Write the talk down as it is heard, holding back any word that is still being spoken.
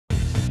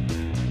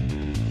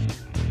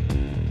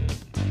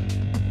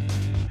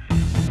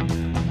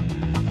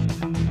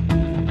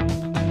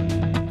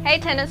Hey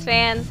tennis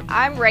fans,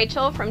 I'm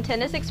Rachel from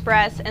Tennis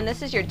Express and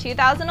this is your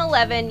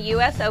 2011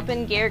 US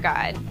Open Gear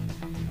Guide.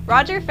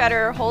 Roger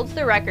Federer holds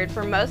the record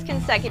for most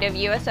consecutive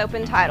US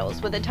Open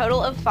titles with a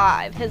total of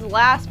 5, his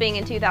last being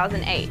in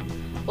 2008.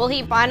 Will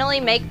he finally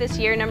make this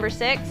year number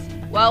 6?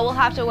 Well, we'll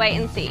have to wait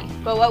and see.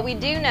 But what we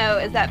do know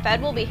is that Fed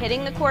will be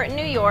hitting the court in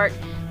New York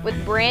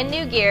with brand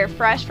new gear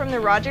fresh from the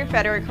Roger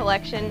Federer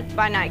collection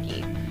by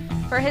Nike.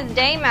 For his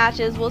day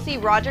matches, we'll see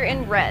Roger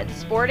in red,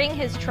 sporting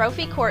his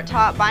trophy court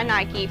top by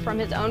Nike from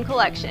his own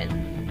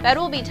collection. Fed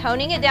will be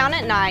toning it down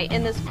at night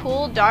in this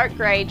cool dark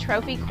gray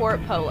trophy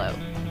court polo.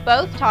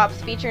 Both tops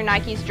feature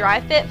Nike's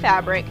dry fit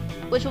fabric,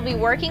 which will be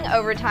working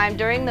overtime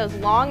during those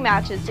long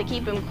matches to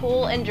keep him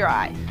cool and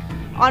dry.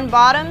 On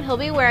bottom, he'll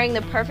be wearing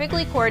the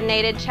perfectly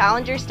coordinated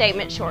Challenger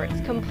statement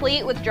shorts,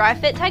 complete with dry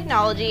fit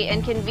technology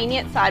and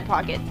convenient side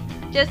pockets,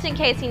 just in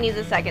case he needs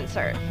a second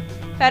serve.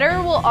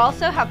 Federer will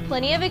also have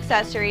plenty of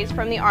accessories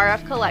from the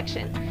RF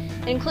collection,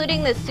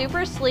 including the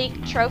super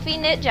sleek trophy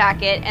knit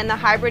jacket and the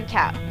hybrid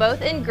cap,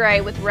 both in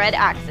gray with red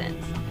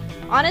accents.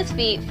 On his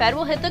feet, Fed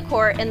will hit the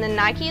court in the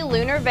Nike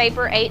Lunar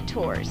Vapor 8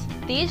 Tours.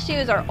 These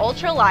shoes are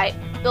ultra light,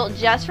 built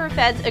just for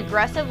Fed's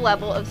aggressive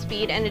level of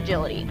speed and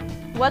agility.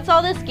 What's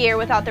all this gear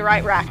without the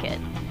right racket?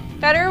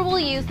 Federer will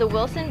use the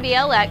Wilson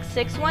BLX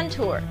 6-1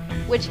 Tour,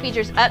 which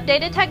features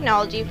updated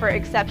technology for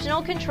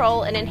exceptional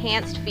control and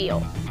enhanced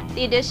feel.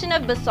 The addition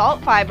of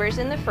basalt fibers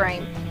in the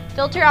frame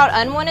filter out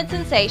unwanted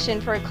sensation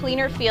for a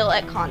cleaner feel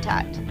at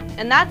contact.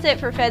 And that's it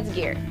for Fed's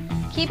gear.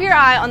 Keep your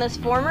eye on this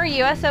former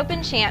US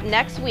Open champ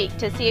next week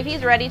to see if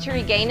he's ready to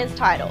regain his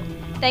title.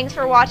 Thanks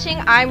for watching.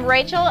 I'm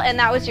Rachel and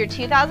that was your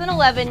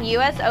 2011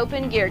 US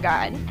Open Gear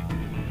Guide.